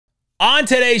On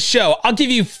today's show, I'll give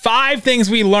you 5 things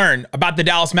we learned about the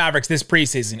Dallas Mavericks this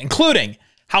preseason, including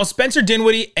how Spencer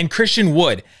Dinwiddie and Christian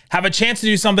Wood have a chance to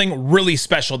do something really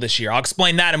special this year. I'll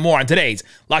explain that and more on today's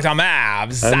Locked On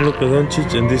Mavs. I'm Luka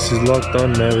Doncic, and this is Locked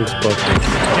On Mavericks podcast.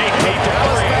 Hey,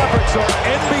 Dallas Mavericks are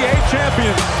NBA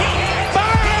champions.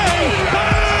 Bang!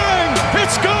 Bang!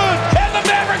 It's good! And the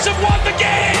Mavericks have won the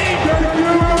game!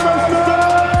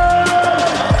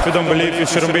 If you don't believe, you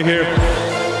shouldn't be here.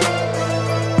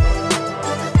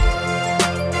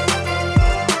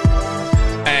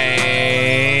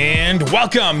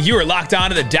 Welcome. You are locked on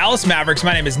to the Dallas Mavericks.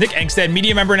 My name is Nick Angstadt,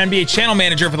 media member and NBA channel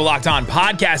manager for the Locked On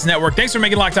Podcast Network. Thanks for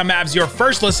making Locked On Mavs your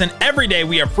first listen every day.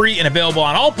 We are free and available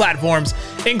on all platforms,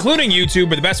 including YouTube.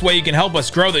 But the best way you can help us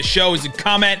grow the show is to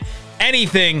comment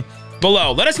anything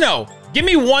below. Let us know. Give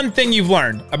me one thing you've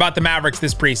learned about the Mavericks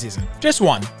this preseason. Just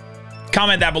one.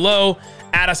 Comment that below.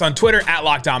 Add us on Twitter at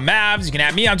Locked On Mavs. You can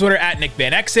add me on Twitter at Nick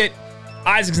Van Exit.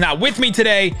 Isaac's not with me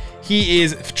today. He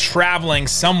is traveling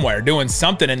somewhere, doing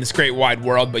something in this great wide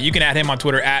world, but you can add him on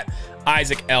Twitter at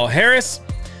Isaac L. Harris.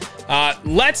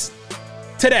 Let's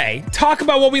today talk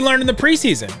about what we learned in the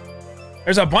preseason.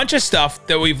 There's a bunch of stuff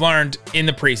that we've learned in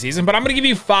the preseason, but I'm going to give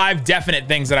you 5 definite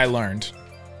things that I learned.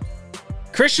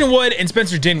 Christian Wood and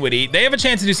Spencer Dinwiddie, they have a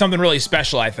chance to do something really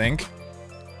special, I think.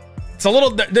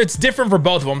 It's different for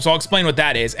both of them, so I'll explain what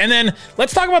that is. And then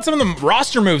let's talk about some of the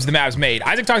roster moves the Mavs made.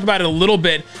 Isaac talked about it a little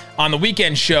bit on the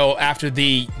weekend show after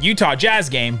the Utah Jazz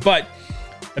game, but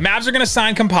the Mavs are going to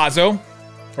sign Campazzo,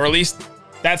 or at least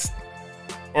that's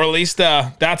what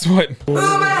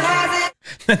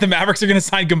the Mavericks are going to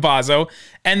sign Campazzo.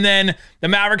 And then the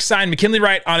Mavericks signed McKinley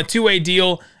Wright on a 2-way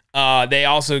deal. They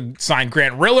also signed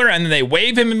Grant Riller, and then they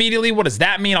waive him immediately. What does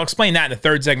that mean? I'll explain that in the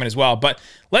third segment as well. But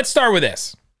let's start with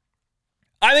this.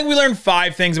 I think we learned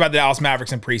 5 things about the Dallas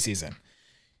Mavericks in preseason.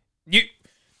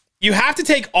 You have to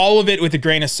take all of it with a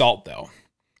grain of salt, though.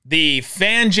 The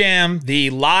fan jam, the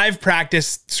live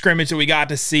practice scrimmage that we got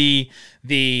to see,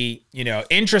 the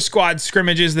intra-squad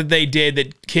scrimmages that they did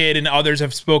that Kidd and others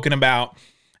have spoken about,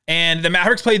 and the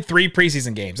Mavericks played 3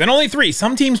 preseason games, and only 3.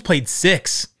 Some teams played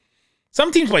 6.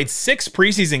 Some teams played 6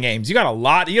 preseason games. You got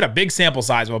a big sample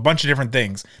size of a bunch of different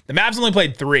things. The Mavs only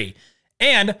played 3,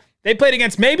 and they played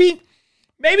against maybe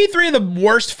 3 of the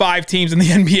worst 5 teams in the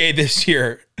NBA this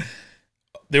year.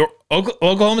 The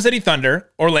Oklahoma City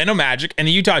Thunder, Orlando Magic, and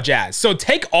the Utah Jazz. So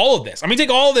take all of this. Take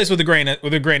all of this with a grain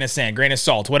of sand, grain of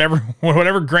salt,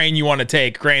 whatever grain you want to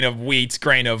take, grain of wheat,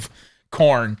 grain of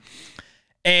corn.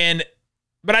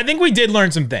 But I think we did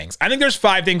learn some things. I think there's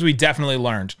 5 things we definitely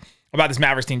learned about this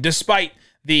Mavericks team, despite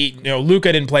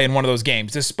Luka didn't play in one of those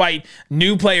games, despite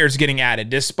new players getting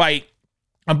added, despite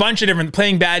a bunch of different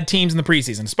playing bad teams in the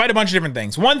preseason, despite a bunch of different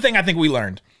things. One thing I think we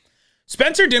learned,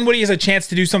 Spencer Dinwiddie has a chance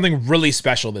to do something really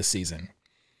special this season.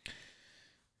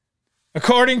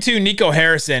 According to Nico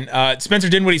Harrison, Spencer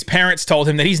Dinwiddie's parents told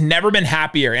him that he's never been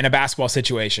happier in a basketball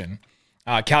situation.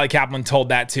 Callie Kaplan told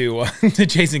that to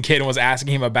Jason Kidd and was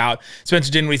asking him about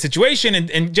Spencer Dinwiddie's situation,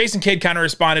 and Jason Kidd kind of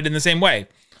responded in the same way.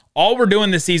 All we're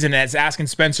doing this season is asking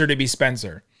Spencer to be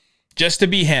Spencer. Just to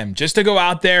be him, just to go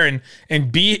out there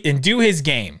and do his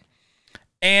game.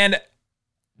 And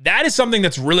that is something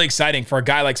that's really exciting for a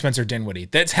guy like Spencer Dinwiddie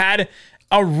that's had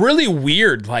a really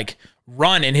weird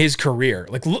run in his career.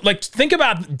 Like think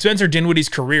about Spencer Dinwiddie's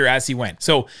career as he went.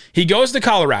 So he goes to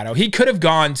Colorado. He could have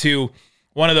gone to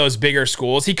one of those bigger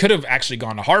schools. He could have actually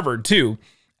gone to Harvard too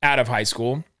out of high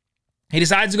school. He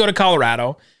decides to go to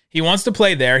Colorado. He wants to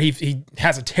play there. He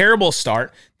has a terrible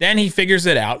start. Then he figures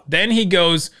it out. Then he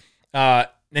goes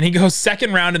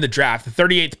second round in the draft, the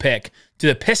 38th pick, to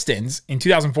the Pistons in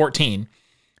 2014.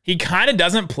 He kind of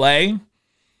doesn't play,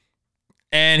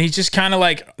 and he's just kind of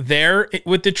there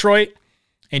with Detroit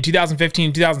in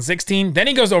 2015, 2016. Then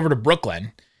he goes over to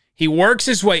Brooklyn. He works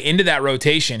his way into that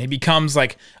rotation. He becomes a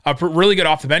really good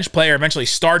off the bench player, eventually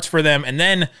starts for them, and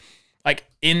then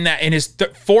in his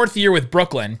 4th year with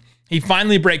Brooklyn, he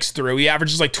finally breaks through. He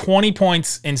averages 20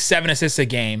 points and 7 assists a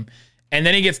game. And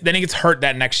then he gets hurt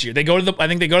that next year. I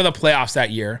think they go to the playoffs that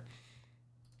year.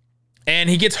 And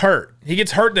he gets hurt. He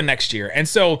gets hurt the next year. And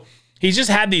so he's just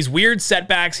had these weird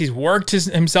setbacks. He's worked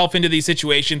himself into these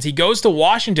situations. He goes to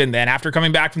Washington then after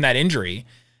coming back from that injury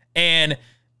and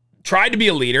tried to be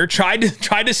a leader, tried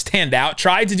to stand out,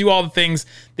 tried to do all the things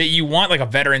that you want a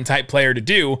veteran type player to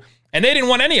do. And they didn't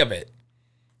want any of it.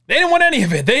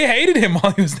 They hated him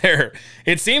while he was there.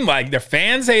 It seemed like the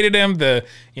fans hated him. The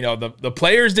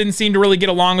players didn't seem to really get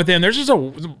along with him. There's just a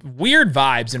weird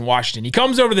vibes in Washington. He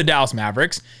comes over to the Dallas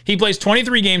Mavericks. He plays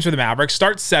 23 games for the Mavericks,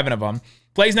 starts 7 of them,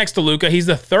 plays next to Luka. He's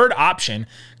the 3rd option.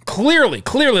 Clearly,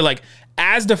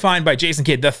 as defined by Jason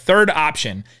Kidd, the 3rd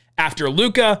option after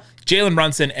Luka, Jalen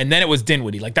Brunson, and then it was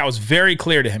Dinwiddie. Like, that was very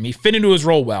clear to him. He fit into his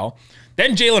role well.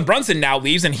 Then Jalen Brunson now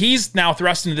leaves, and he's now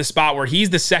thrust into the spot where he's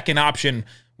the second option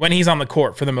when he's on the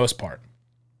court for the most part.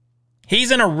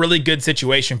 He's in a really good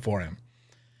situation for him.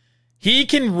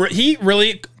 He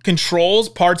really controls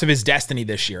parts of his destiny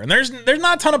this year. And there's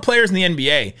not a ton of players in the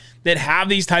NBA that have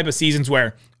these type of seasons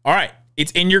where, all right,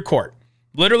 it's in your court.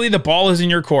 Literally, the ball is in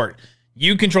your court.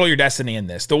 You control your destiny in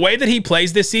this. The way that he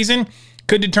plays this season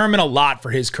could determine a lot for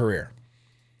his career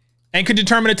and could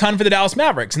determine a ton for the Dallas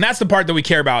Mavericks. And that's the part that we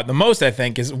care about the most, I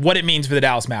think, is what it means for the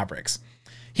Dallas Mavericks.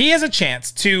 He has a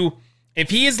chance to, if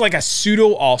he is like a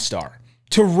pseudo all-star,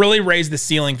 to really raise the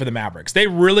ceiling for the Mavericks. They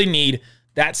really need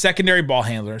that secondary ball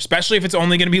handler, especially if it's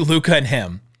only going to be Luka and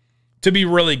him, to be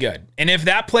really good. And if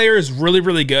that player is really,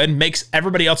 really good, makes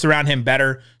everybody else around him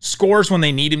better, scores when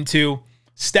they need him to,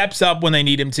 steps up when they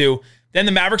need him to, then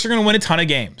the Mavericks are going to win a ton of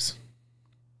games.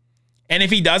 And if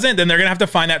he doesn't, then they're going to have to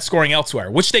find that scoring elsewhere,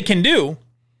 which they can do.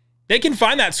 They can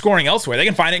find that scoring elsewhere. They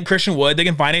can find it in Christian Wood. They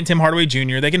can find it in Tim Hardaway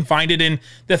Jr. They can find it in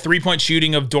the three-point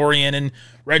shooting of Dorian and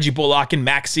Reggie Bullock and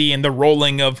Maxey and the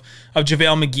rolling of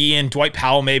JaVale McGee and Dwight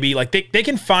Powell maybe. Like, they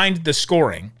can find the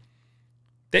scoring.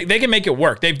 They can make it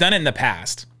work. They've done it in the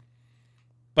past.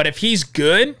 But if he's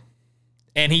good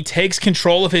and he takes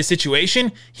control of his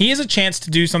situation, he has a chance to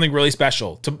do something really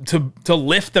special, to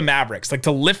lift the Mavericks, like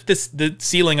to lift the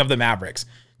ceiling of the Mavericks,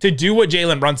 to do what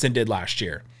Jalen Brunson did last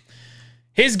year.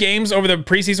 His games over the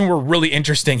preseason were really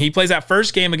interesting. He plays that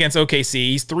first game against OKC.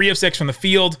 He's 3 of 6 from the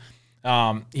field.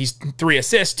 He's 3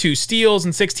 assists, 2 steals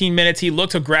in 16 minutes. He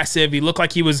looked aggressive. He looked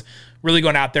like he was really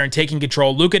going out there and taking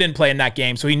control. Luka didn't play in that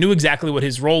game, so he knew exactly what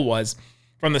his role was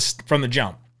from the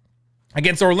jump.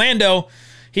 Against Orlando,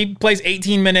 he plays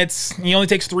 18 minutes. He only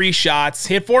takes 3 shots.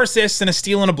 He had 4 assists and a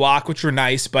steal and a block, which were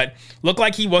nice, but looked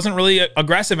like he wasn't really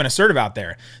aggressive and assertive out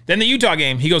there. Then the Utah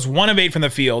game, he goes 1 of 8 from the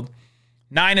field,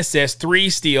 9 assists, 3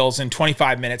 steals in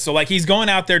 25 minutes. So, like, he's going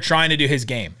out there trying to do his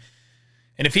game.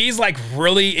 And if he's, like,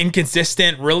 really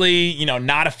inconsistent, really,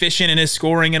 not efficient in his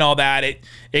scoring and all that,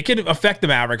 it could affect the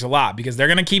Mavericks a lot because they're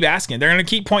going to keep asking. They're going to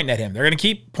keep pointing at him. They're going to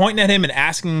keep pointing at him and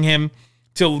asking him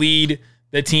to lead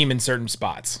the team in certain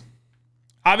spots.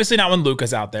 Obviously not when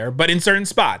Luka's out there, but in certain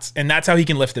spots. And that's how he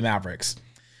can lift the Mavericks.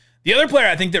 The other player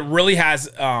I think that really has,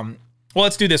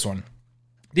 let's do this one.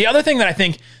 The other thing that I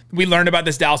think we learned about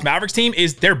this Dallas Mavericks team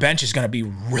is their bench is going to be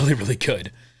really, really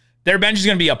good. Their bench is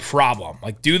going to be a problem.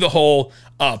 Like, do the whole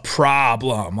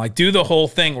problem. Like, do the whole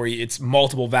thing where it's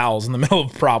multiple vowels in the middle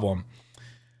of problem.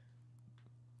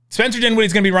 Spencer Dinwiddie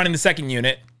is going to be running the second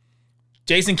unit.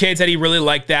 Jason Kidd said he really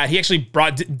liked that. He actually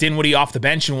brought Dinwiddie off the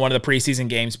bench in one of the preseason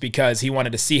games because he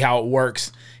wanted to see how it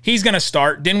works. He's going to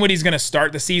start. Dinwiddie's going to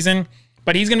start the season,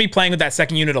 but he's going to be playing with that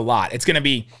second unit a lot. It's going to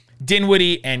be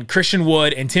Dinwiddie and Christian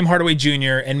Wood and Tim Hardaway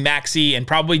Jr. and Maxey and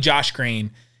probably Josh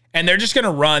Green. And they're just going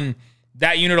to run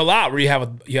that unit a lot where you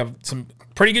have some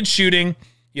pretty good shooting.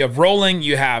 You have rolling.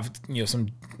 You have some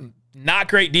not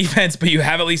great defense, but you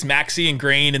have at least Maxey and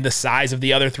Green and the size of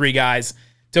the other 3 guys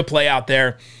to play out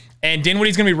there. And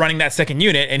Dinwiddie's going to be running that second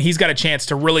unit, and he's got a chance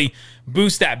to really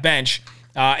boost that bench.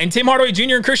 And Tim Hardaway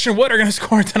Jr. and Christian Wood are going to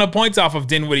score a ton of points off of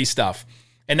Dinwiddie stuff.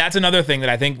 And that's another thing that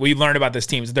I think we learned about this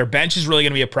team is that their bench is really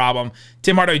going to be a problem.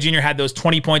 Tim Hardaway Jr. had those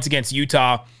 20 points against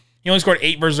Utah. He only scored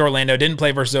 8 versus Orlando, didn't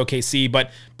play versus OKC,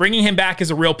 but bringing him back is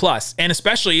a real plus. And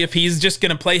especially if he's just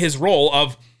going to play his role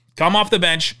of come off the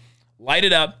bench, light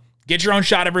it up, get your own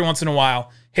shot every once in a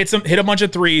while, hit a bunch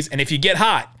of threes, and if you get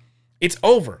hot, it's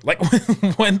over. Like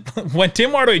when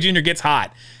Tim Hardaway Jr. gets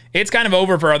hot, it's kind of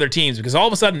over for other teams because all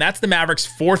of a sudden that's the Mavericks'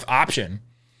 4th option,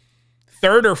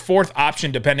 3rd or 4th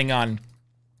option, depending on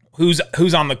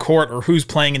who's on the court or who's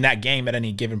playing in that game at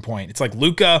any given point. It's like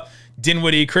Luka,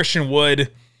 Dinwiddie, Christian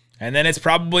Wood, and then it's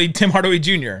probably Tim Hardaway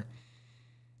Jr.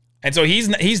 And so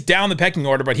he's down the pecking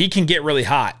order, but he can get really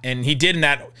hot, and he did in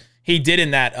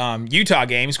that Utah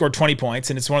game. He scored 20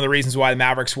 points, and it's one of the reasons why the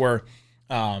Mavericks were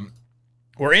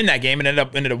in that game and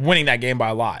ended up winning that game by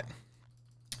a lot.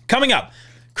 Coming up,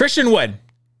 Christian Wood,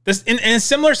 this in a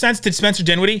similar sense to Spencer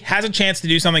Dinwiddie, has a chance to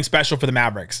do something special for the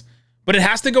Mavericks, but it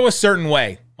has to go a certain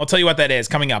way. I'll tell you what that is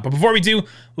coming up. But before we do,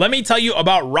 let me tell you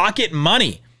about Rocket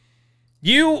Money.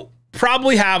 You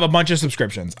probably have a bunch of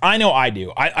subscriptions. I know I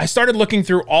do. I started looking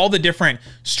through all the different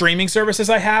streaming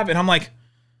services I have, and I'm like,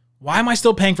 why am I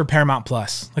still paying for Paramount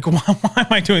Plus? Like, why am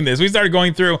I doing this? We started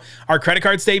going through our credit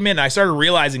card statement, and I started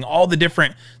realizing all the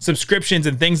different subscriptions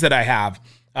and things that I have.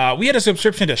 We had a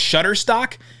subscription to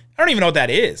Shutterstock. I don't even know what that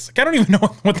is. Like, I don't even know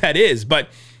what that is, but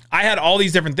I had all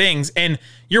these different things, and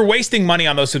you're wasting money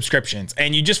on those subscriptions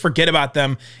and you just forget about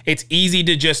them. It's easy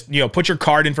to just, put your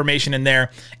card information in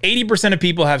there. 80% of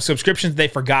people have subscriptions they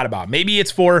forgot about. Maybe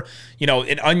it's for,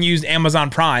 an unused Amazon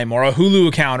Prime or a Hulu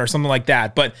account or something like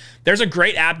that. But there's a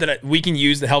great app that we can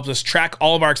use that helps us track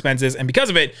all of our expenses. And because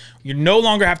of it, you no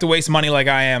longer have to waste money like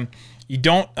I am.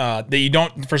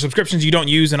 For subscriptions you don't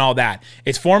use and all that.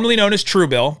 It's formerly known as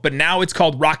Truebill, but now it's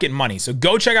called Rocket Money. So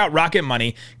go check out Rocket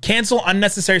Money. Cancel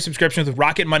unnecessary subscriptions with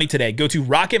Rocket Money today. Go to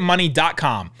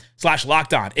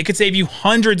rocketmoney.com/lockedon. It could save you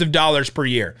hundreds of dollars per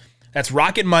year. That's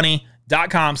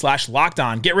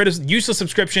rocketmoney.com/lockedon. Get rid of useless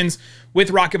subscriptions with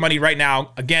Rocket Money right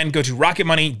now. Again, go to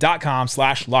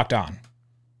rocketmoney.com/lockedon.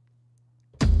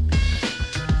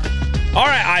 All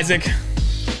right, Isaac.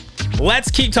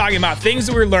 Let's keep talking about things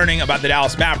that we're learning about the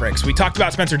Dallas Mavericks. We talked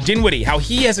about Spencer Dinwiddie, how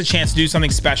he has a chance to do something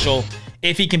special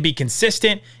if he can be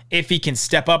consistent, if he can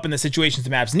step up in the situations the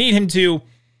Mavs need him to,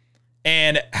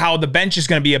 and how the bench is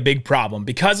going to be a big problem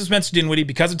because of Spencer Dinwiddie,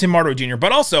 because of Tim Hardaway Jr.,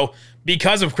 but also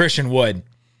because of Christian Wood.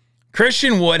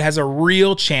 Christian Wood has a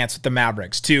real chance with the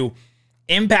Mavericks to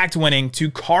impact winning,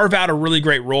 to carve out a really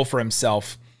great role for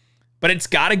himself, but it's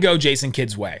got to go Jason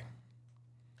Kidd's way.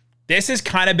 This has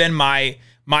kind of been my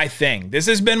thing. This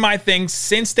has been my thing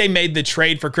since they made the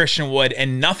trade for Christian Wood,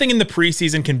 and nothing in the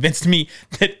preseason convinced me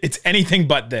that it's anything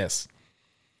but this.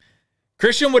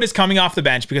 Christian Wood is coming off the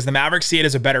bench because the Mavericks see it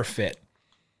as a better fit.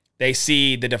 They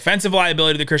see the defensive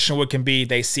liability that Christian Wood can be.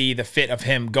 They see the fit of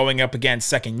him going up against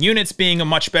second units being a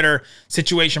much better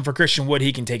situation for Christian Wood.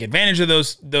 He can take advantage of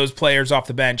those players off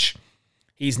the bench.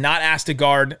 He's not asked to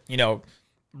guard,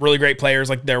 really great players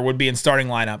like there would be in starting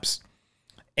lineups.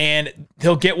 And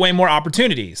he'll get way more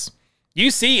opportunities.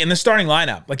 You see in the starting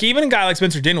lineup, like even a guy like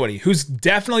Spencer Dinwiddie, who's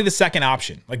definitely the second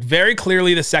option, like very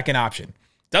clearly the second option,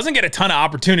 doesn't get a ton of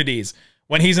opportunities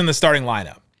when he's in the starting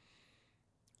lineup.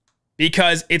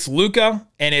 Because it's Luka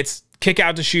and it's kick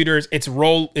out to shooters, it's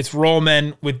roll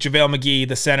men with JaVale McGee,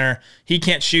 the center. He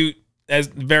can't shoot as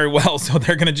very well, so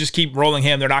they're going to just keep rolling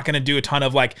him. They're not going to do a ton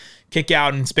of like kick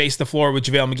out and space the floor with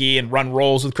JaVale McGee and run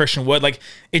rolls with Christian Wood. Like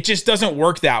it just doesn't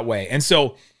work that way. And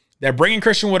so they're bringing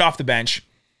Christian Wood off the bench,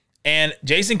 and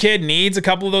Jason Kidd needs a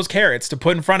couple of those carrots to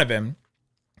put in front of him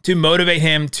to motivate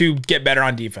him to get better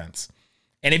on defense.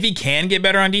 And if he can get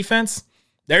better on defense,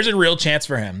 there's a real chance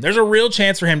for him. There's a real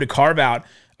chance for him to carve out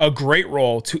a great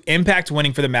role to impact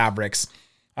winning for the Mavericks.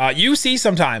 You see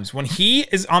sometimes when he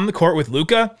is on the court with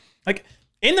Luka, like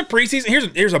in the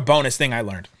preseason, here's a bonus thing I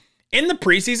learned. In the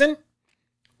preseason,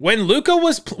 when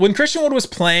Christian Wood was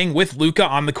playing with Luka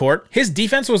on the court, his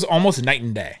defense was almost night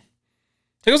and day.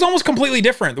 It was almost completely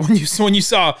different when you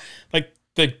saw like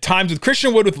the times with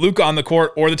Christian Wood with Luka on the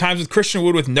court or the times with Christian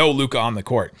Wood with no Luka on the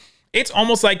court. It's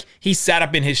almost like he sat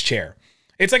up in his chair.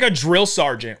 It's like a drill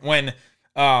sergeant when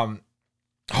I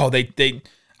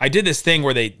did this thing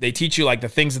where they teach you like the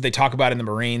things that they talk about in the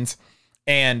Marines,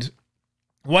 and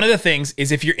one of the things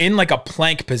is if you're in like a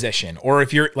plank position, or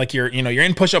if you're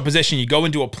in push-up position, you go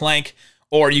into a plank,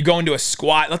 or you go into a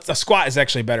squat. A squat is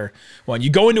actually a better one. You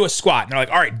go into a squat, and they're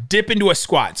like, all right, dip into a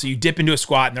squat. So you dip into a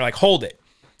squat, and they're like, hold it.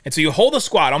 And so you hold the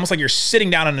squat almost like you're sitting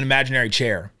down on an imaginary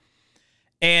chair.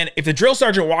 And if the drill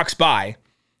sergeant walks by,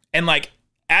 and like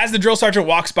as the drill sergeant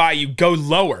walks by, you go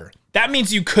lower, that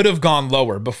means you could have gone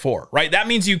lower before, right? That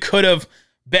means you could have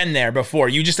been there before.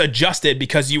 You just adjusted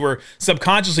because you were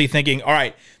subconsciously thinking, all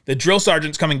right, the drill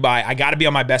sergeant's coming by. I got to be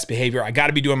on my best behavior. I got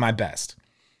to be doing my best.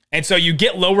 And so you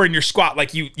get lower in your squat.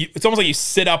 Like it's almost like you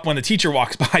sit up when the teacher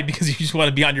walks by because you just want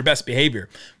to be on your best behavior.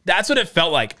 That's what it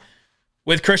felt like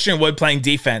with Christian Wood playing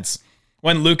defense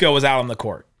when Luka was out on the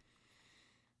court,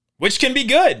 which can be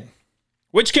good.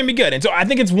 And so I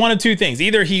think it's one of two things.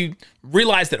 Either he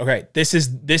realized that, okay, this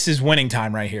is winning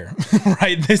time right here,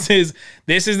 right? This is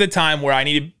the time where I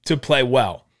need to play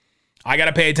well. I got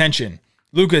to pay attention.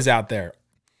 Luka's out there.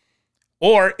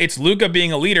 Or it's Luka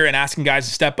being a leader and asking guys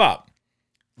to step up.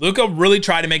 Luka really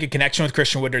tried to make a connection with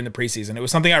Christian Wood during the preseason. It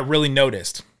was something I really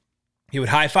noticed. He would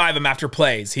high-five him after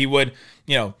plays. He would,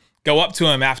 go up to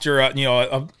him after,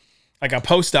 like a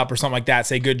post up or something like that,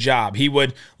 say good job. He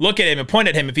would look at him and point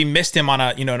at him if he missed him on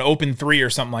an open three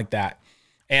or something like that.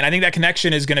 And I think that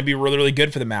connection is going to be really, really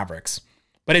good for the Mavericks.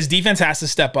 But his defense has to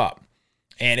step up.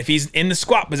 And if he's in the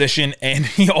squat position and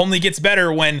he only gets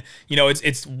better when,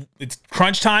 it's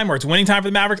crunch time or it's winning time for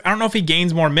the Mavericks, I don't know if he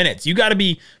gains more minutes. You got to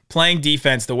be playing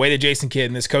defense the way that Jason Kidd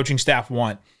and this coaching staff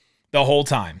want the whole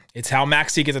time. It's how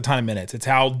Maxey gets a ton of minutes. It's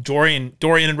how Dorian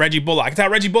and Reggie Bullock. It's how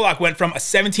Reggie Bullock went from a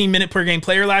 17-minute per game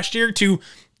player last year to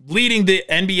leading the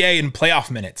NBA in playoff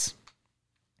minutes.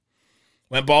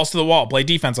 Went balls to the wall, played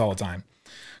defense all the time.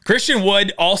 Christian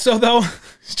Wood also, though,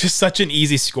 is just such an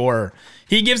easy scorer.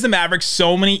 He gives the Mavericks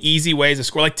so many easy ways to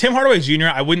score. Like Tim Hardaway Jr.,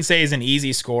 I wouldn't say is an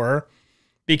easy scorer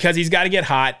because he's got to get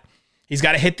hot. He's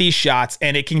got to hit these shots,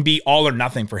 and it can be all or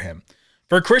nothing for him.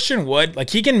 For Christian Wood, like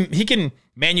he can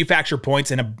manufacture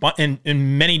points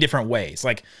in many different ways.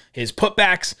 Like his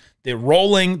putbacks, the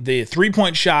rolling, the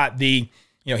three-point shot, he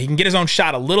can get his own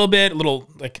shot a little bit,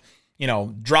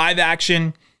 drive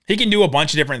action. He can do a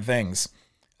bunch of different things.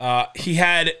 He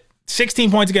had 16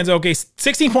 points against OKC,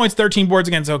 16 points, 13 boards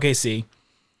against OKC,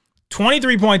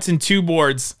 23 points and 2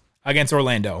 boards against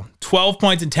Orlando, 12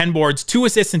 points and 10 boards, 2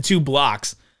 assists and 2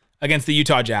 blocks against the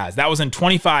Utah Jazz. That was in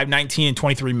 25, 19, and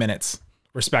 23 minutes,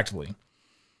 respectively.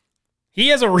 He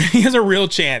has a real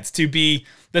chance to be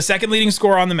the second leading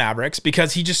scorer on the Mavericks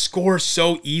because he just scores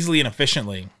so easily and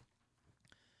efficiently.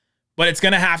 But he's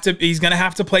going to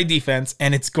have to play defense,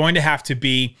 and it's going to have to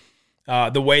be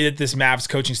the way that this Mavs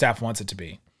coaching staff wants it to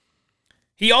be.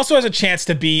 He also has a chance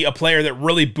to be a player that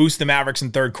really boosts the Mavericks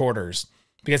in third quarters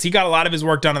because he got a lot of his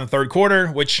work done in the third quarter,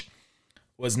 which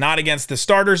was not against the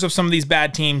starters of some of these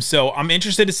bad teams. So I'm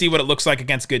interested to see what it looks like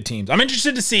against good teams. I'm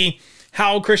interested to see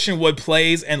how Christian Wood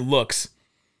plays and looks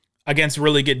against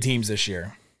really good teams this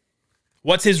year.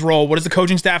 What's his role? What does the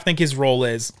coaching staff think his role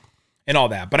is? And all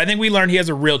that. But I think we learned he has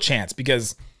a real chance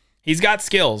because he's got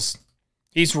skills.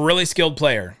 He's a really skilled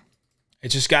player.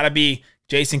 It's just got to be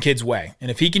Jason Kidd's way. And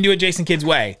if he can do it Jason Kidd's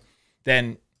way,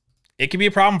 then it could be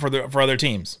a problem for other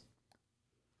teams.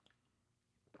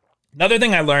 Another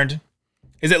thing I learned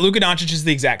is that Luka Doncic is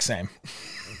the exact same.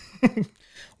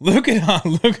 Luka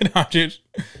Doncic.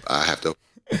 I have to.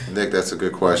 Nick, that's a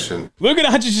good question. Luka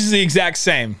Doncic is the exact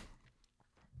same.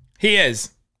 He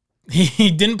is.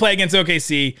 He didn't play against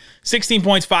OKC. 16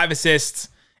 points, 5 assists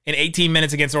in 18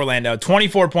 minutes against Orlando.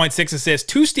 24 points, 6 assists,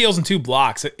 2 steals, and 2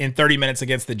 blocks in 30 minutes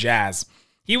against the Jazz.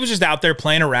 He was just out there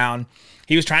playing around.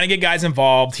 He was trying to get guys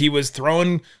involved. He was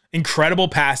throwing incredible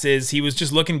passes. He was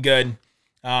just looking good.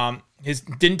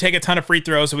 Didn't take a ton of free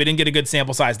throws, so we didn't get a good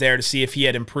sample size there to see if he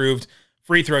had improved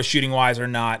free throw shooting-wise or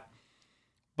not.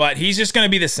 But he's just going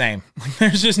to be the same.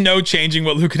 There's just no changing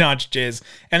what Luka Doncic is,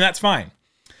 and that's fine.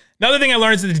 Another thing I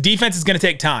learned is that the defense is going to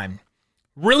take time.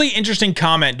 Really interesting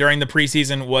comment during the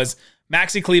preseason was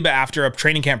Maxi Kleber after a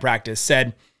training camp practice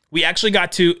said, we actually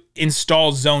got to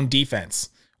install zone defense,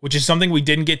 which is something we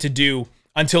didn't get to do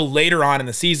until later on in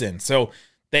the season. So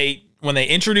when they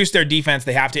introduce their defense,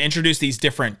 they have to introduce these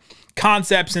different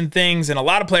concepts and things, and a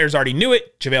lot of players already knew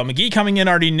it. JaVale McGee coming in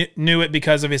already knew it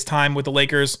because of his time with the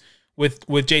Lakers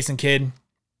with Jason Kidd.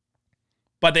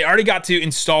 But they already got to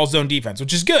install zone defense,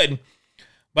 which is good.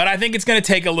 But I think it's going to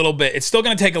take a little bit. It's still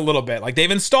going to take a little bit. Like,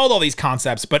 they've installed all these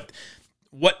concepts, but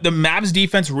what the Mavs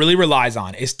defense really relies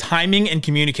on is timing and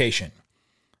communication.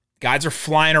 Guys are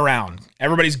flying around.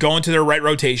 Everybody's going to their right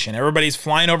rotation. Everybody's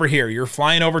flying over here. You're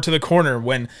flying over to the corner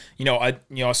when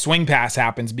a swing pass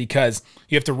happens because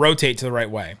you have to rotate to the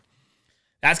right way.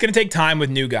 That's going to take time with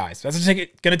new guys. That's going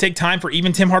to take time for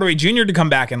even Tim Hardaway Jr. to come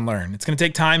back and learn. It's going to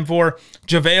take time for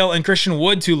JaVale and Christian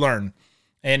Wood to learn.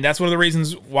 And that's one of the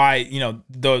reasons why,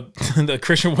 the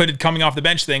Christian Wood coming off the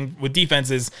bench thing with defense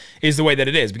is the way that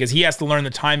it is, because he has to learn the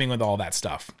timing with all that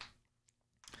stuff.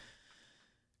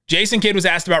 Jason Kidd was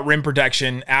asked about rim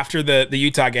protection after the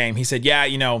Utah game. He said,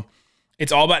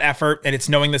 it's all about effort and it's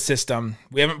knowing the system.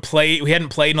 We hadn't played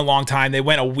in a long time. They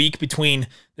went a week between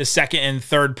the second and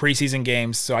third preseason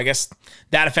games. So I guess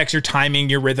that affects your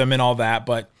timing, your rhythm, and all that.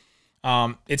 But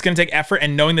it's going to take effort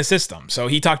and knowing the system. So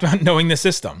he talked about knowing the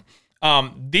system.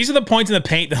 These are the points in the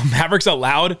paint the Mavericks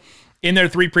allowed in their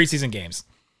 3 preseason games.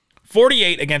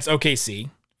 48 against OKC,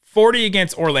 40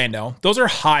 against Orlando. Those are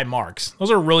high marks. Those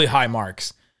are really high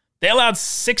marks. They allowed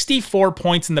 64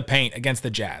 points in the paint against the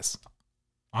Jazz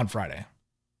on Friday.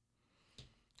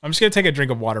 I'm just going to take a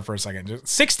drink of water for a second. Just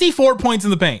 64 points in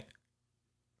the paint.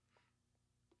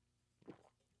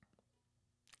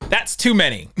 That's too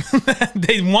many.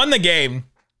 They won the game.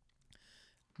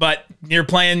 But you're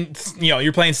playing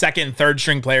second and third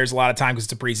string players a lot of time because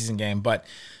it's a preseason game. But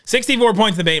 64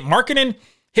 points in the paint. Markkanen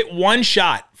hit 1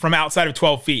 shot from outside of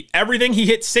 12 feet. Everything, he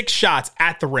hit 6 shots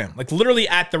at the rim. Like literally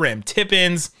at the rim.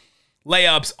 Tip-ins,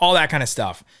 layups, all that kind of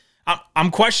stuff. I'm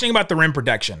questioning about the rim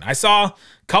protection. I saw a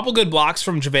couple good blocks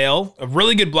from JaVale. A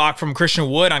really good block from Christian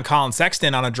Wood on Colin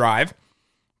Sexton on a drive.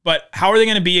 But how are they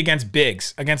going to be against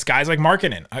bigs, against guys like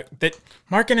Markkanen?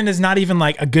 Markkanen is not even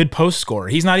like a good post scorer.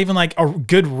 He's not even like a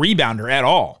good rebounder at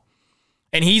all.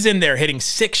 And he's in there hitting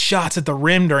 6 shots at the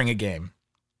rim during a game.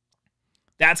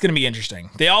 That's going to be interesting.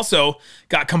 They also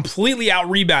got completely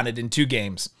out-rebounded in 2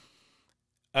 games.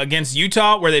 against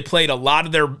Utah, where they played a lot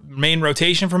of their main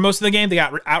rotation for most of the game. They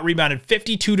got out-rebounded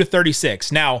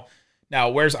 52-36. Now,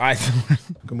 where's Isaac?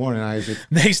 Good morning, Isaac.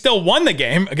 They still won the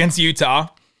game against Utah.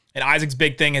 And Isaac's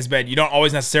big thing has been you don't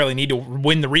always necessarily need to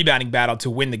win the rebounding battle to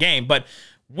win the game. But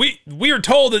we were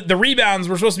told that the rebounds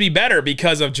were supposed to be better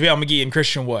because of JaVale McGee and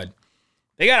Christian Wood.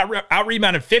 They got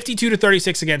out-rebounded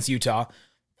 52-36 against Utah,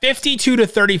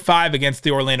 52-35 against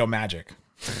the Orlando Magic.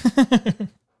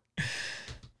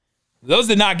 Those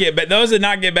did not get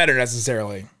better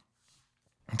necessarily.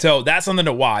 So that's something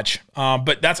to watch.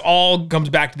 But that's all comes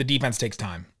back to the defense takes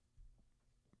time.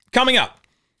 Coming up,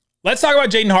 let's talk about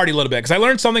Jaden Hardy a little bit because I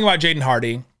learned something about Jaden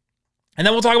Hardy. And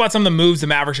then we'll talk about some of the moves the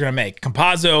Mavericks are going to make.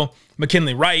 Campazzo,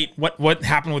 McKinley Wright, what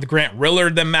happened with Grant Riller,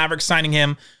 the Mavericks signing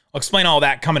him. I'll explain all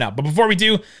that coming up. But before we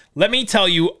do, let me tell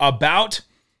you about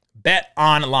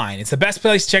BetOnline. It's the best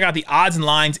place to check out the odds and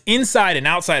lines inside and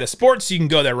outside of sports. So you can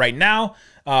go there right now.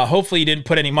 Hopefully you didn't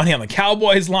put any money on the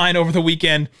Cowboys line over the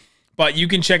weekend, but you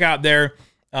can check out their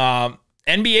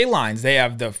NBA lines. They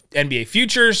have the NBA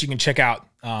futures. You can check out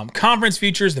conference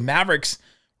futures. The Mavericks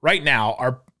right now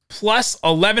are plus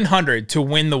 1,100 to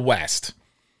win the West.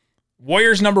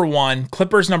 Warriors number 1,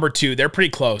 Clippers number 2. They're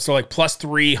pretty close. So like plus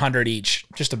 300 each,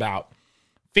 just about.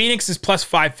 Phoenix is plus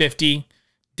 550.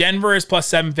 Denver is plus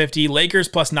 750. Lakers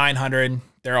plus 900.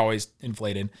 They're always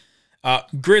inflated.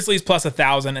 Grizzlies plus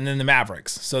 1,000, and then the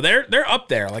Mavericks. So they're up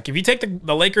there. Like if you take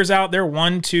the Lakers out, they're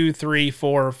 1, 2, 3,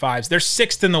 4, 5. They're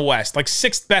 6th in the West, like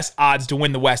 6th best odds to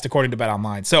win the West according to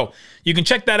BetOnline. So you can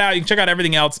check that out. You can check out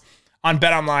everything else on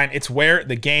BetOnline. It's where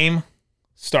the game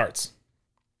starts.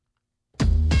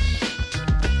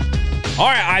 All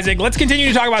right, Isaac, let's continue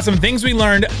to talk about some things we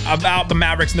learned about the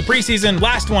Mavericks in the preseason.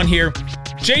 Last one here.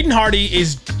 Jaden Hardy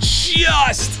is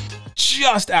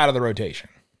just out of the rotation.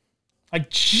 Like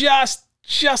just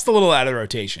a little out of the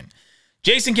rotation.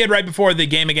 Jason Kidd, right before the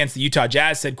game against the Utah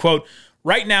Jazz, said, quote,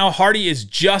 right now, Hardy is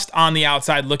just on the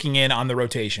outside looking in on the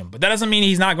rotation. But that doesn't mean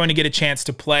he's not going to get a chance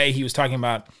to play. He was talking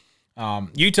about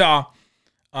Utah.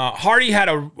 Hardy had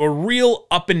a real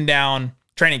up and down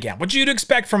training camp. What you'd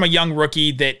expect from a young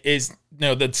rookie that is,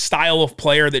 the style of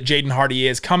player that Jaden Hardy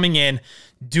is, coming in,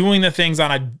 doing the things on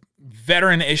a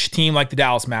veteran-ish team like the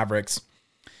Dallas Mavericks.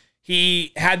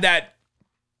 He had that.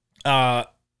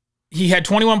 He had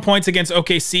 21 points against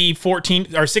OKC.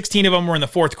 16 of them were in the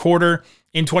fourth quarter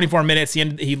in 24 minutes.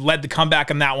 He led the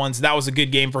comeback on that one, so that was a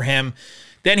good game for him.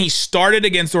 Then he started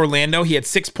against Orlando. He had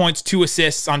 6 points, 2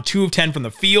 assists on 2 of 10 from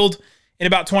the field in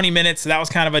about 20 minutes. So that was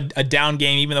kind of a down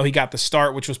game, even though he got the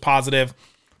start, which was positive.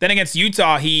 Then against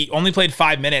Utah, he only played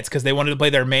 5 minutes because they wanted to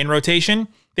play their main rotation.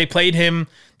 They played him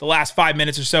the last 5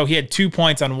 minutes or so. He had 2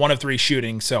 points on 1 of 3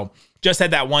 shooting, so just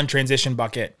had that one transition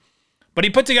bucket. But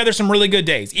he put together some really good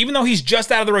days, even though he's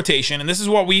just out of the rotation. And this is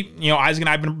what Isaac and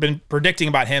I have been predicting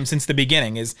about him since the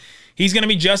beginning, is he's going to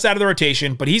be just out of the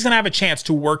rotation, but he's going to have a chance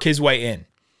to work his way in.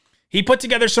 He put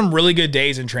together some really good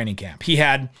days in training camp. He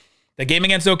had the game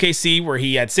against OKC where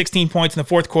he had 16 points in the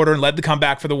fourth quarter and led the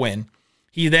comeback for the win.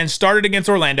 He then started against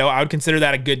Orlando. I would consider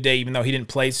that a good day, even though he didn't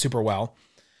play super well.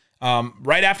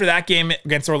 Right after that game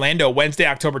against Orlando, Wednesday,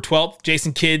 October 12th,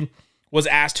 Jason Kidd was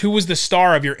asked who was the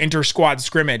star of your inter-squad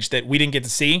scrimmage that we didn't get to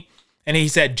see. And he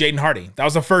said Jaden Hardy. That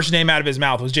was the first name out of his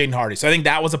mouth, was Jaden Hardy. So I think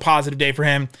that was a positive day for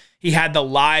him. He had the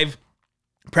live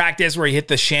practice where he hit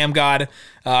the Sham God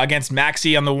against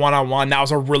Maxey on the one-on-one. That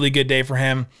was a really good day for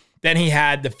him. Then he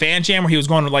had the fan jam where he was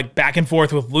going like back and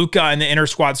forth with Luka in the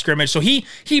inter-squad scrimmage. So he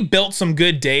built some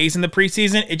good days in the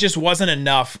preseason. It just wasn't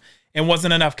enough, and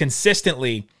wasn't enough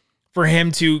consistently for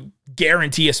him to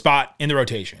guarantee a spot in the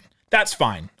rotation. That's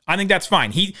fine. I think that's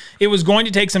fine. It was going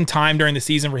to take some time during the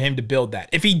season for him to build that.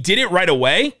 If he did it right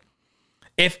away,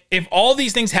 if all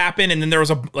these things happen, and then there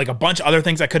was a bunch of other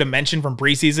things I could have mentioned from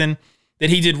preseason that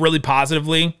he did really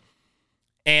positively,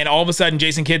 and all of a sudden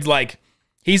Jason Kidd's like,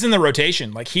 he's in the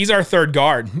rotation, like he's our third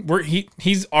guard,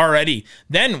 he's already,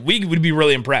 then we would be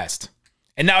really impressed.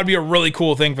 And that would be a really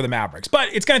cool thing for the Mavericks. But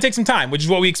it's going to take some time, which is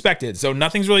what we expected. So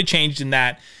nothing's really changed in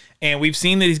that. And we've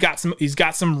seen that he's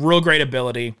got some real great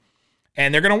ability,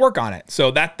 and they're going to work on it.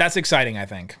 So that's exciting, I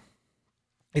think.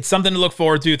 It's something to look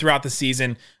forward to throughout the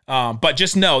season. But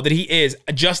just know that he is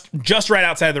just right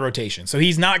outside of the rotation. So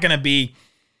he's not going to be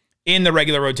in the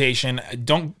regular rotation.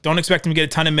 Don't expect him to get a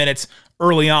ton of minutes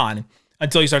early on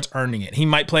until he starts earning it. He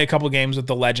might play a couple games with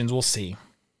the Legends. We'll see.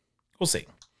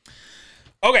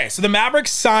 Okay, so the Mavericks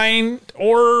signed,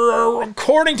 or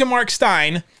according to Mark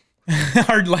Stein,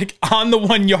 are like on the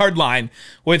 1 yard line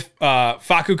with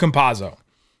Facundo Campazzo,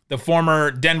 the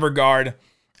former Denver guard,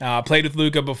 played with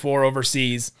Luka before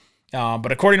overseas.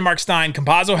 But according to Mark Stein,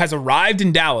 Campazzo has arrived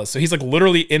in Dallas, so he's like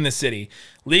literally in the city.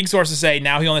 League sources say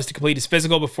now he only has to complete his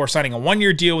physical before signing a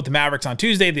one-year deal with the Mavericks on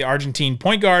Tuesday. The Argentine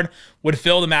point guard would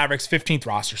fill the Mavericks' 15th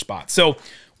roster spot. So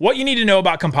what you need to know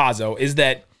about Campazzo is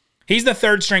that he's the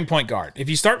third-string point guard. If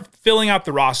you start filling out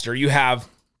the roster, you have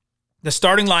the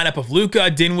starting lineup of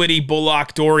Luka, Dinwiddie,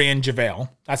 Bullock, Dorian, JaVale.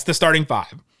 That's the starting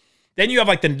five. Then you have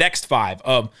like the next five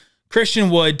of Christian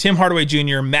Wood, Tim Hardaway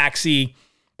Jr., Maxey,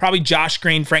 probably Josh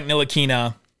Green, Frank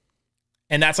Ntilikina,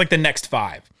 and that's like the next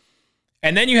five.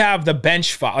 And then you have the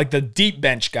bench five, like the deep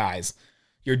bench guys.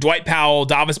 Your Dwight Powell,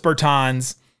 Davis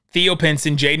Bertans, Theo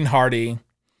Pinson, Jaden Hardy,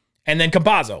 and then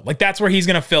Campazzo. Like that's where he's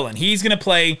going to fill in. He's going to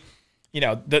play, you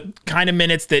know, the kind of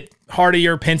minutes that Hardy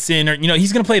or Pinson or, you know,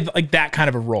 he's going to play like that kind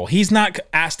of a role. He's not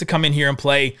asked to come in here and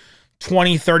play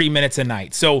 20, 30 minutes a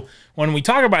night. So when we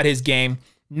talk about his game,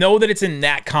 know that it's in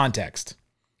that context.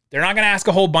 They're not going to ask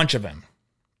a whole bunch of him,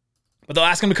 but they'll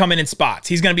ask him to come in spots.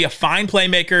 He's going to be a fine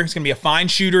playmaker. He's going to be a fine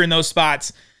shooter in those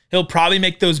spots. He'll probably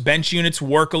make those bench units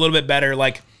work a little bit better.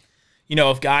 Like, you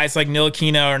know, if guys like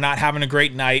Ntilikina are not having a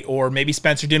great night, or maybe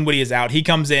Spencer Dinwiddie is out, he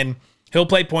comes in, he'll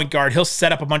play point guard. He'll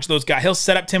set up a bunch of those guys. He'll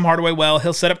set up Tim Hardaway well.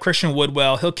 He'll set up Christian Wood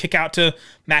well. He'll kick out to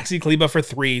Maxi Kleber for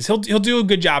threes. He'll do a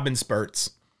good job in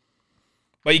spurts.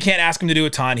 But you can't ask him to do a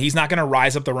ton. He's not going to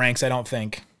rise up the ranks, I don't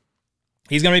think.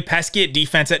 He's going to be pesky at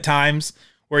defense at times,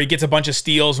 where he gets a bunch of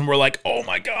steals and we're like, oh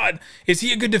my God, is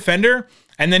he a good defender?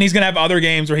 And then he's going to have other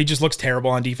games where he just looks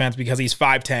terrible on defense because he's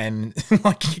 5'10",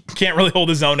 like he can't really hold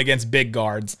his own against big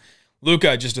guards.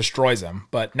 Luka just destroys him,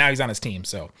 but now he's on his team.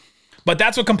 So, but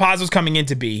that's what Campazzo's coming in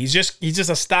to be. He's just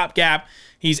a stopgap.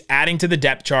 He's adding to the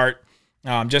depth chart,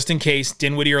 just in case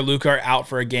Dinwiddie or Luka are out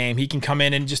for a game. He can come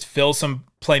in and just fill some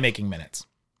playmaking minutes.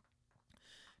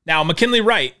 Now, McKinley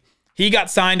Wright, he got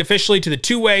signed officially to the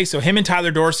two-way, so him and Tyler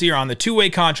Dorsey are on the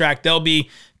two-way contract. They'll be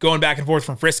going back and forth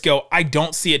from Frisco. I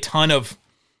don't see a ton of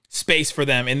space for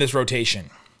them in this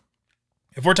rotation.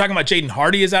 If we're talking about Jaden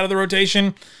Hardy is out of the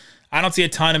rotation, I don't see a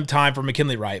ton of time for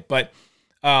McKinley Wright. But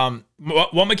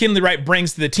what McKinley Wright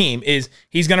brings to the team is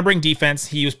he's going to bring defense.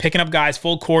 He was picking up guys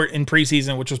full court in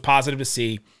preseason, which was positive to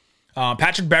see.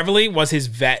 Patrick Beverley was his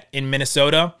vet in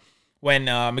Minnesota when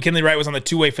McKinley Wright was on the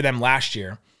two-way for them last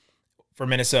year for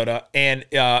Minnesota. And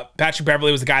Patrick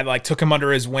Beverley was the guy that like took him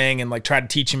under his wing and like tried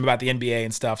to teach him about the NBA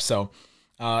and stuff. So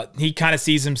he kind of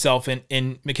sees himself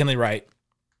in McKinley Wright.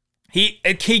 He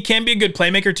can be a good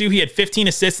playmaker too. He had 15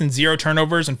 assists and 0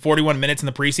 turnovers in 41 minutes in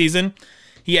the preseason.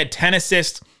 He had 10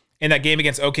 assists in that game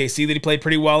against OKC that he played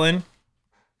pretty well in.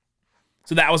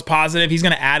 So that was positive. He's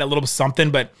going to add a little something,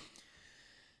 but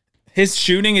his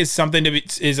shooting is something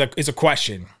is a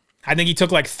question. I think he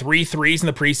took like 3 threes in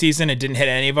the preseason and didn't hit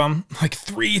any of them. Like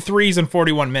 3 threes in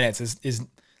 41 minutes is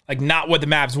like not what the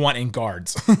Mavs want in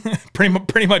guards,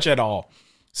 pretty much at all.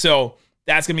 So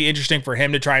that's going to be interesting for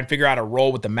him to try and figure out a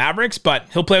role with the Mavericks, but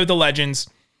he'll play with the legends.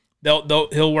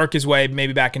 He'll work his way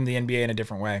maybe back into the NBA in a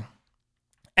different way.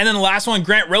 And then the last one,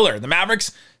 Grant Riller. The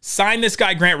Mavericks signed this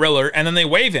guy, Grant Riller, and then they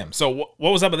waive him. So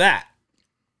what was up with that?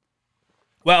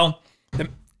 Well, the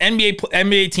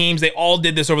NBA teams, they all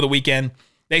did this over the weekend.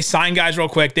 They sign guys real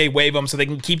quick. They waive them so they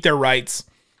can keep their rights.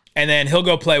 And then he'll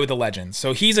go play with the legends.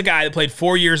 So he's a guy that played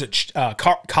 4 years at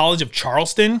College of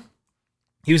Charleston.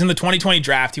 He was in the 2020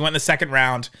 draft. He went in the second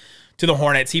round to the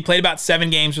Hornets. He played about 7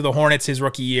 games for the Hornets his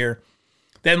rookie year.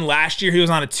 Then last year he was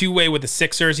on a two-way with the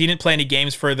Sixers. He didn't play any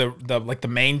games for the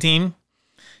main team.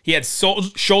 He had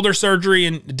shoulder surgery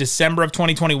in December of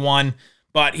 2021.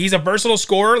 But he's a versatile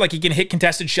scorer. Like he can hit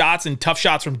contested shots and tough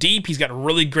shots from deep. He's got a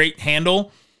really great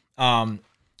handle. We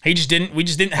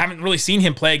haven't really seen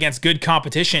him play against good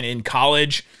competition in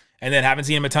college, and then haven't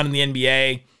seen him a ton in the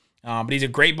NBA. But he's a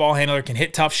great ball handler, can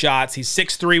hit tough shots. He's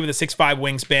 6'3" with a 6'5"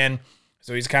 wingspan.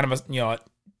 So he's kind of a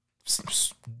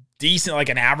decent, like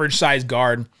an average size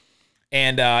guard.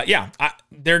 And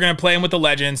they're going to play him with the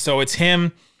legends. So it's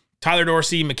him, Tyler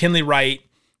Dorsey, McKinley Wright,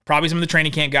 probably some of the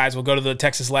training camp guys will go to the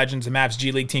Texas Legends, the Mavs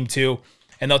G League team too,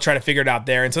 and they'll try to figure it out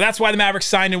there. And so that's why the Mavericks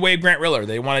signed and waived Grant Riller.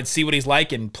 They wanted to see what he's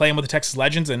like and play him with the Texas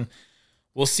Legends, and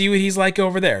we'll see what he's like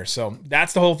over there. So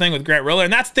that's the whole thing with Grant Riller,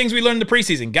 and that's things we learned in the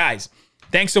preseason. Guys,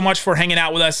 thanks so much for hanging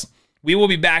out with us. We will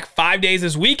be back 5 days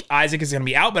this week. Isaac is going to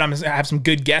be out, but I'm going to have some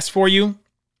good guests for you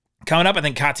coming up. I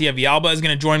think Katia Villalba is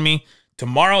going to join me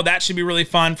tomorrow. That should be really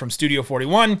fun from Studio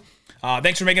 41.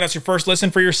 Thanks for making us your first listen.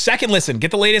 For your second listen,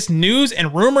 get the latest news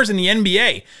and rumors in the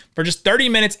NBA for just 30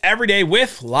 minutes every day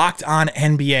with Locked On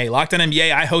NBA. Locked On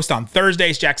NBA, I host on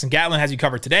Thursdays. Jackson Gatlin has you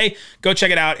covered today. Go check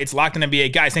it out. It's Locked On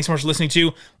NBA. Guys, thanks so much for listening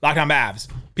to Locked On Mavs.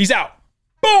 Peace out.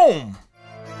 Boom!